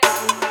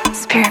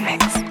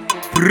Pyramids.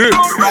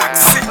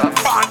 REXXIE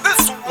on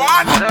this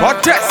one.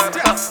 Podcast.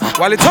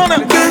 Wale turn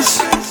up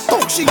this.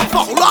 Oh, she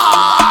Molla.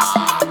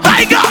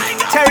 Tiger.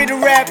 Terry the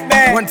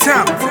Rapman. One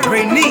time.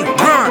 Brainee.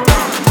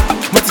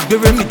 What's the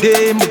me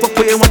day? Move up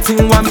where what's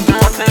in one.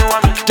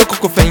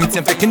 Joko faint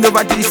and picking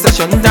over this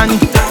session, Danny.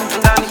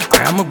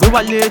 I'm a go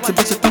Wale to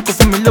put your talk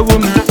for me, low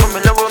me.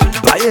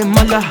 Buy a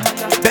Molla.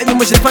 Benny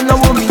must have no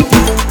me.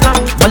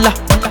 Molla.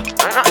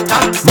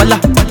 Molla.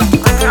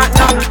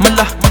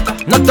 Molla.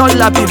 Not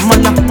all I be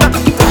Molla.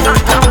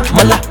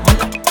 Molla.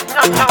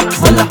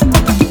 Molla.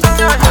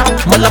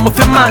 Molla, my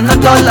friend man,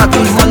 not all I be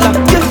Molla.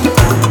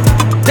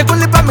 They go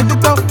live by me to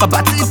talk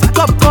about it, pick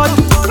up call.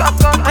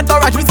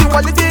 Entourage me see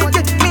what it is,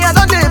 me I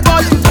don't dey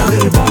ball.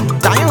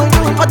 Dying on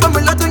you, I don't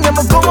be letting you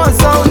go on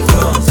sound.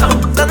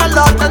 Then a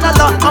lot,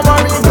 I'm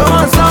already go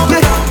on sound.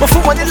 But for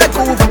when you let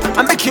go over,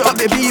 I make you up,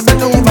 baby, even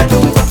over.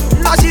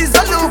 Now she's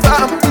all over,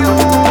 I'm you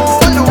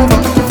all over.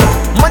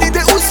 Money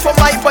they ooze for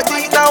my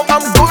body, now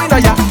I'm going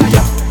higher.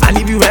 And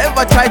if you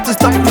ever try to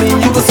stop me,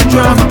 you go see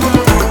drama.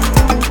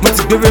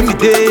 What's the me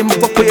day,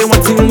 move up where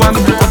what's in one.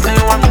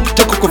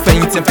 Joko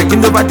faint and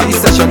picking over this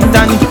session,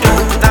 Danny.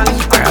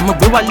 I'm a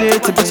go Wale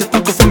to put your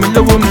talk for me,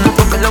 low me.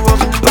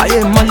 Buy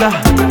a Molla,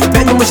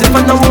 Benny must have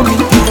no me.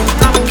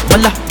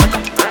 Molla,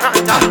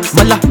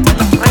 Molla,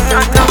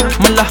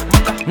 Molla,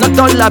 not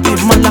all I be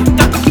Molla.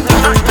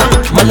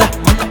 Molla,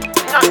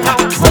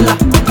 Molla,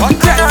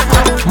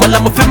 Molla,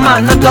 my friend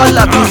man, not all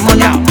I be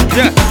Molla.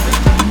 Yeah,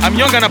 I'm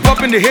young and I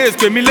pop in the hills,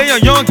 pay me lay on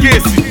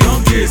Yungace.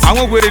 I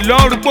want with a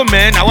long report,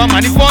 man. I want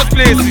money first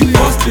place.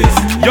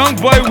 Young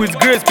boy with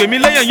grace, pay me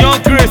lay on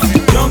Yungace.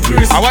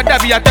 I want that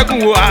be a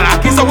tekun, I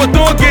kiss our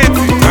don't get.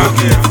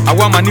 I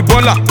want money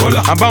bola,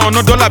 I'm bound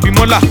no dollar be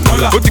Molla.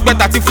 Put it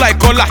better to fly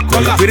collar,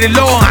 with a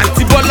low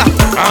anti bola.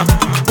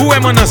 Who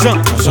am I na son?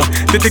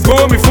 They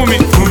go me for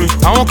me.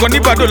 I want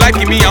Conibado like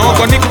me, I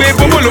want Conib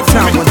Bomolo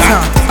for me.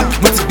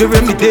 What's the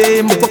me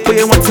day, move up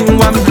where what's in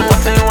one.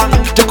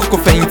 Joko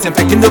faint and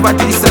picking over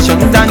this session,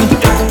 Danny.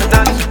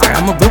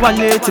 I'm a go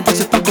Wale to put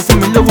your talk for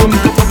me, low me.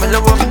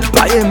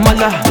 Buy a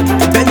Molla,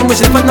 Benny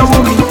must have no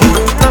me.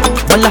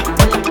 Molla,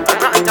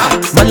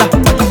 Molla,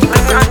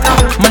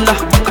 Molla,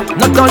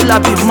 not all I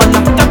be Molla.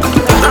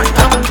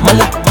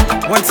 Molla,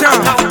 One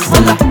time.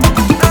 Molla,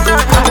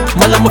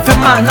 Molla, my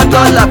friend man, not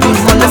all I be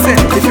Molla. Listen,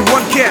 if you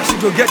want cash, you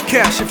go get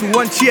cash. If you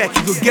want check,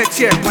 you go get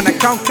check. When I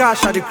count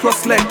cash, I dey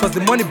cross leg, cause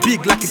the money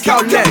big like a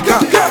cow leg.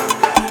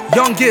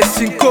 Yungace,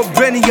 Chinko,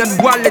 Brainee and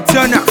Wale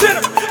turn up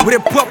with a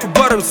pop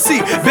bottom C.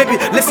 Baby,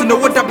 listen to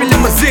what I be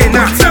limousine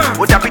now.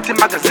 What I be in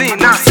magazine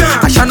now.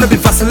 I shall not be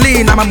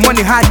Vaseline, I'm a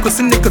money high cause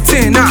in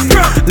nicotine now.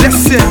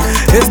 Listen,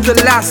 it's the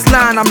last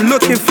line, I'm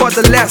looking for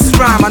the last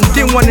rhyme. I'm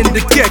the one in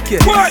the cake.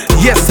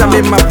 Yes, I'm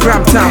in my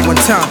prime time one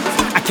time.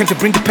 I came to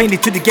bring the pain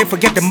into the game,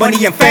 forget the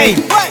money and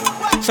fame.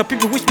 Some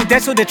people wish me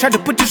dead, so they try to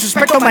put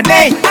disrespect on my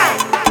name.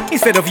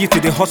 Instead of you to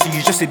the hustle,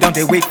 you just sit down,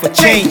 they wait for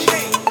change.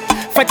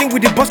 Fighting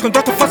with the boss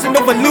conductor, fussing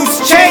over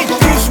loose change.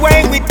 Bruce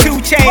Wayne with 2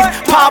 chains.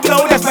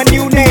 Pablo, that's my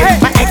new name.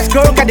 My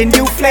ex-girl got a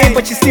new flame,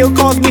 but she still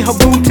calls me her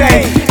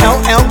booty.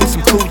 LL with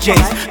some cool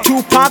J's.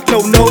 Tupac, no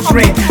nose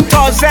ring.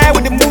 Tarzan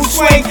with the mood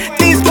swing.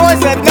 These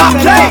boys are not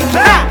playing.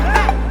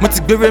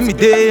 What's the me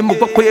day,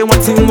 move up where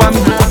what's in one.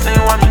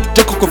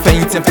 Joko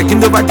faint and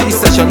picking over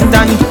this session,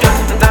 Danny.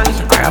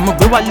 I'm a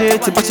go Wale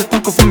to put your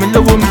talk for me,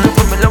 low me.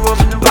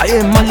 Buy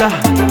a Molla,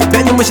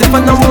 Benny must have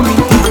no me.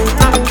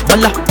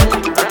 Molla,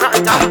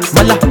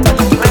 Molla,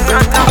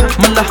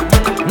 Molla,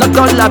 not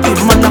all I be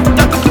Molla.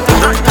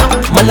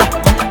 Molla,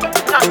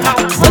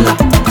 Molla,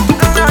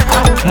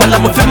 Molla,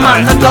 my friend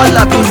man, not all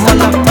I be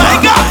Molla.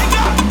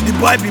 The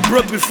boy be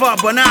broke before,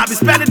 but now I be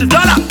spending the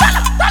dollar.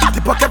 The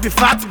pocket be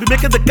fat to be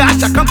making the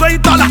cash, I can't go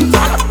in dollar.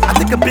 I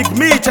take a big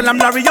Mitch and I'm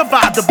Larry over.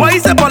 The boy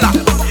is a baller.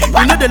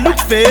 You know the look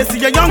face,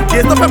 see a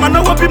Yungace, no man,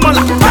 no one be Molla.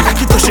 I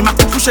keep pushing my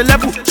push a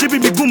level. She be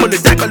me boom, the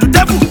deck, the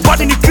devil.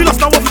 Body in the kilos,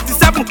 now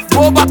 57.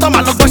 Go back on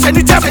my logo,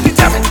 any jab.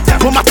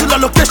 Go my to the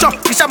location,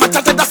 you share my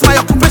charger, that's my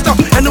occupation.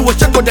 Anyway,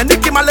 check out the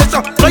Nicky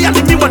Malaysia.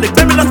 Loyally me when they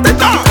pay me last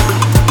station.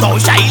 Don't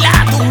shaila,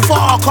 too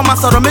far, come and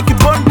sort of make it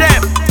burn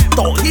them.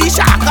 Don't he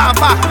shaka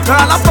fa, no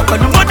I love fuck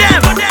no more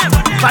them.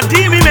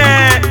 Fadimi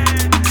man,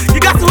 you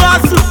got to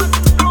hustle.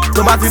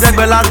 So back to that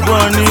last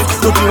bunny,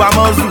 so to a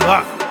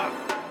muzzle.